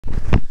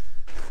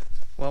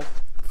Well,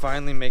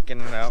 finally making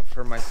it out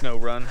for my snow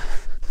run.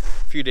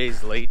 A few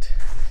days late.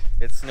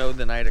 It snowed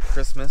the night of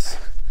Christmas,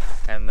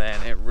 and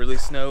then it really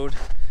snowed.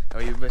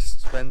 We've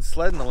been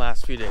sledding the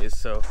last few days,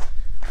 so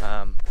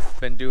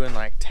been doing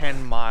like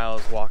 10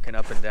 miles walking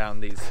up and down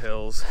these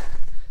hills.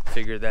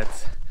 Figure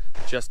that's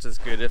just as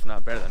good, if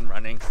not better, than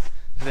running.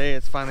 Today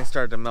it's finally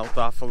started to melt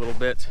off a little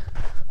bit.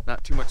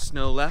 Not too much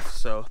snow left,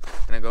 so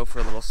I'm gonna go for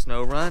a little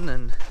snow run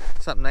and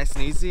something nice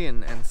and easy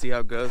and see how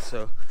it goes.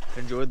 So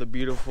enjoy the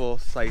beautiful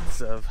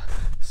sights of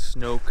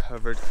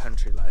snow-covered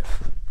country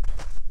life.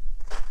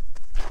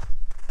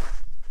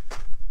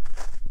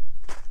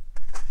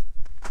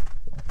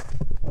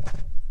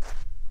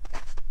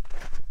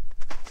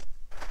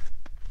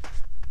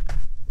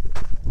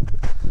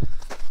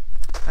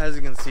 As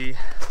you can see,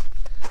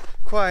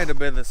 quite a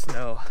bit of the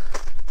snow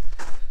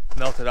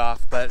melted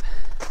off, but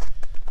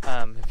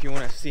if you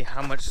want to see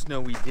how much snow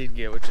we did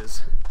get, which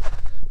is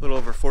a little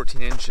over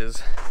 14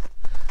 inches,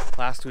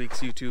 last week's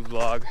YouTube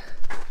vlog,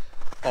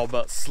 all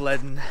about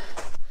sledding,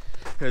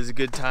 it was a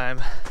good time.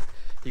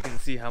 You can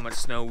see how much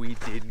snow we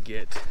did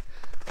get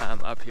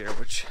up here,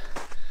 which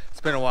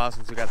it's been a while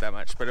since we got that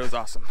much, but it was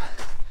awesome.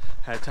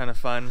 Had a ton of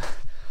fun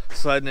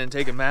sledding and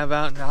taking Mav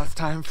out, and now it's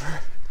time for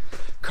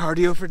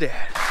cardio for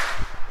Dad.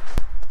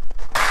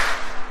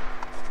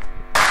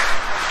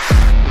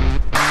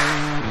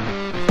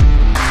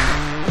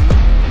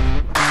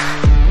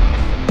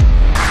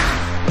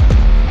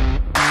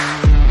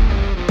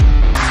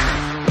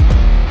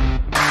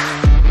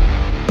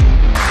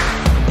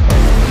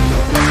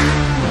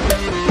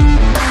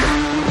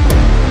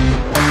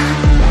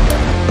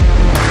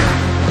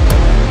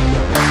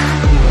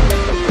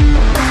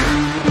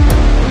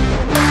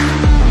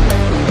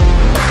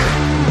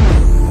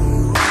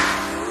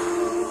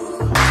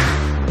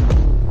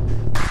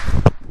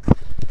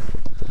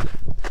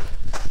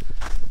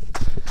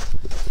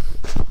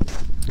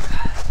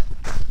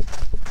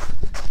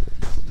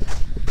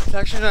 It's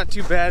actually not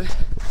too bad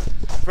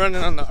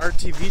running on the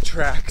RTV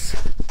tracks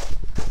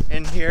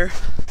in here.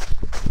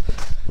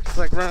 It's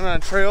like running on a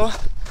trail,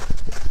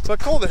 but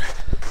colder.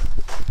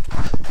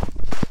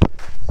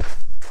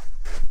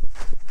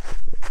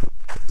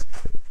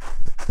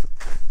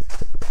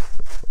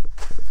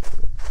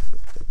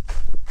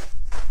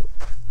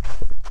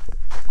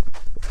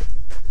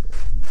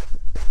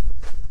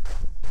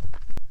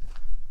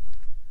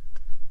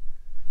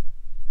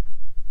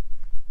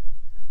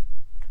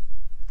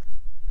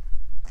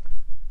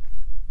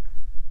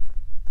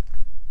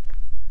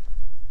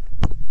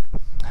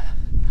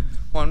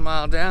 One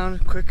mile down,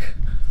 quick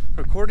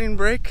recording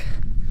break.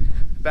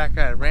 Back,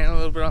 I ran a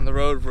little bit on the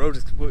road. Road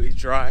is completely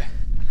dry,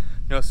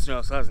 no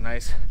snow, so that was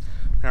nice.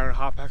 Now we're gonna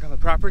hop back on the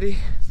property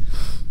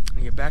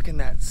and get back in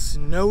that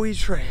snowy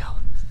trail.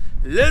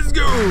 Let's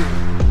go!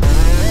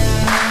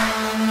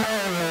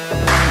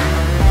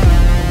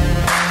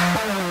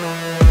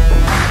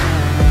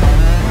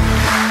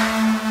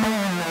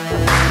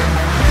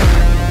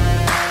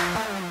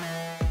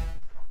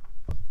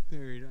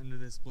 Buried under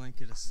this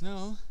blanket of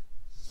snow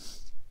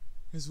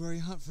is where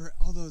you hunt for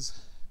all those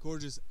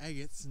gorgeous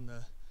agates in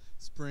the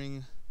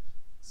spring,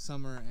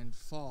 summer, and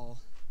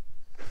fall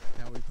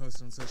that we post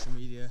on social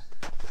media.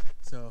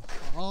 So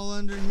all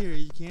under here,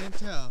 you can't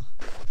tell,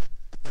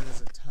 but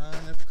there's a ton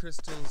of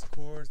crystals,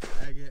 quartz,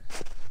 agate,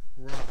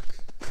 rock,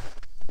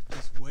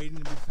 just waiting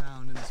to be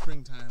found in the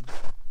springtime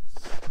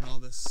when all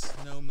the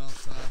snow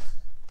melts off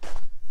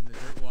and the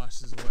dirt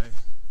washes away.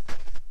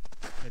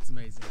 It's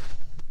amazing.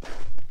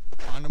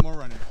 On to more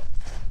running.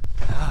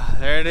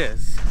 There it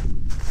is.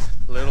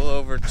 Little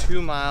over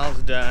 2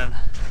 miles done.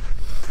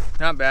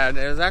 Not bad.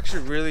 It was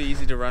actually really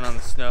easy to run on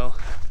the snow.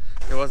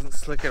 It wasn't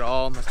slick at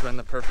all. Must have been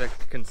the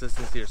perfect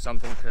consistency or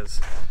something, because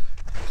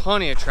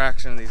plenty of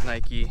traction in these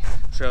Nike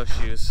trail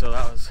shoes, so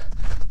that was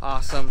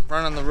awesome.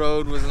 Run on the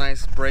road was a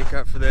nice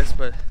breakup for this,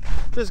 but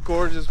just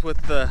gorgeous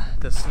with the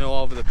snow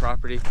all over the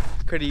property.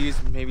 Could have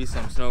used maybe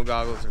some snow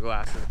goggles or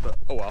glasses, but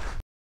oh well.